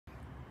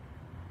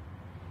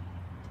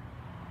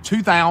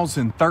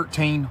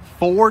2013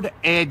 Ford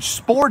Edge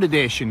Sport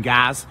Edition,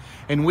 guys.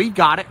 And we've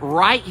got it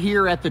right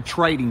here at the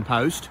Trading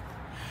Post.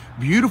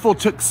 Beautiful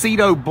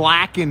tuxedo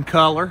black in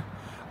color,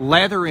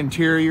 leather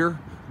interior,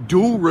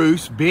 dual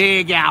roofs,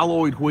 big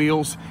alloyed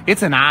wheels.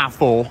 It's an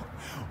eyeful.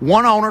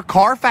 One owner,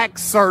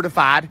 Carfax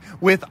certified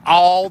with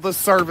all the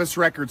service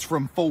records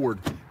from Ford.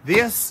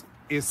 This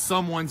is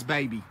someone's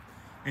baby.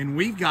 And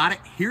we've got it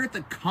here at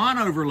the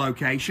Conover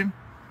location.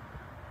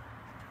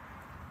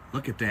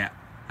 Look at that.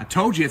 I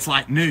told you it's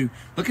like new.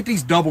 Look at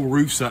these double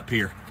roofs up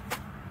here.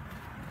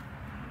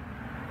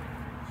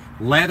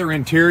 Leather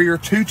interior,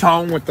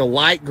 two-tone with the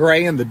light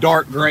gray and the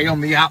dark gray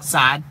on the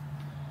outside.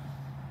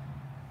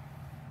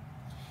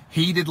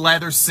 Heated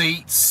leather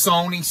seats,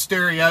 Sony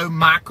stereo,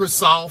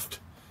 Microsoft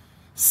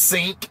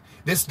sync.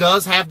 This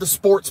does have the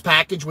sports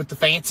package with the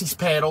fancy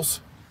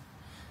pedals.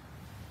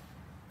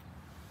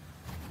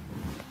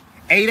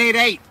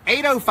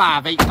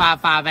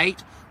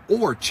 888-805-8558,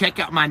 or check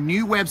out my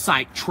new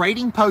website,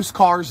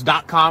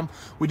 tradingpostcars.com.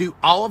 We do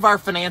all of our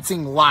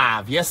financing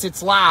live. Yes,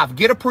 it's live.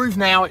 Get approved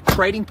now at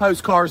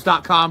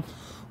tradingpostcars.com.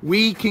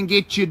 We can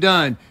get you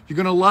done. You're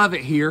going to love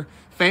it here.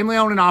 Family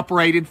owned and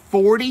operated,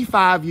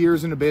 45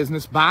 years in the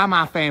business by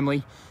my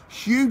family.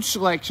 Huge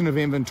selection of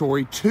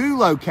inventory, 2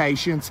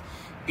 locations,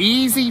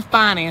 easy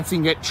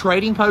financing at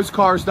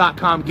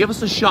tradingpostcars.com. Give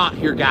us a shot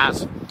here,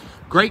 guys.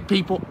 Great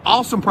people,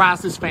 awesome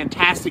prices,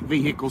 fantastic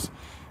vehicles.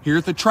 Here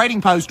at the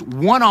Trading Post,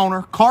 one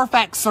owner,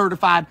 Carfax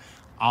certified,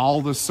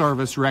 all the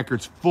service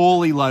records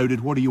fully loaded.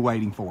 What are you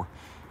waiting for?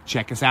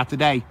 Check us out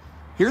today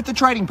here at the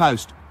Trading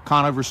Post,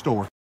 Conover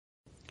store.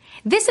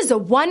 This is a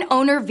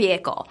one-owner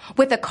vehicle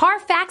with a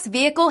Carfax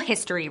Vehicle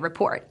History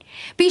Report.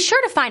 Be sure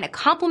to find a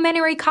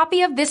complimentary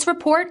copy of this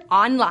report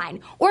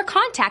online or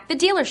contact the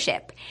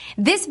dealership.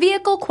 This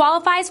vehicle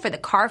qualifies for the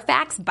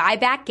Carfax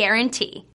Buyback Guarantee.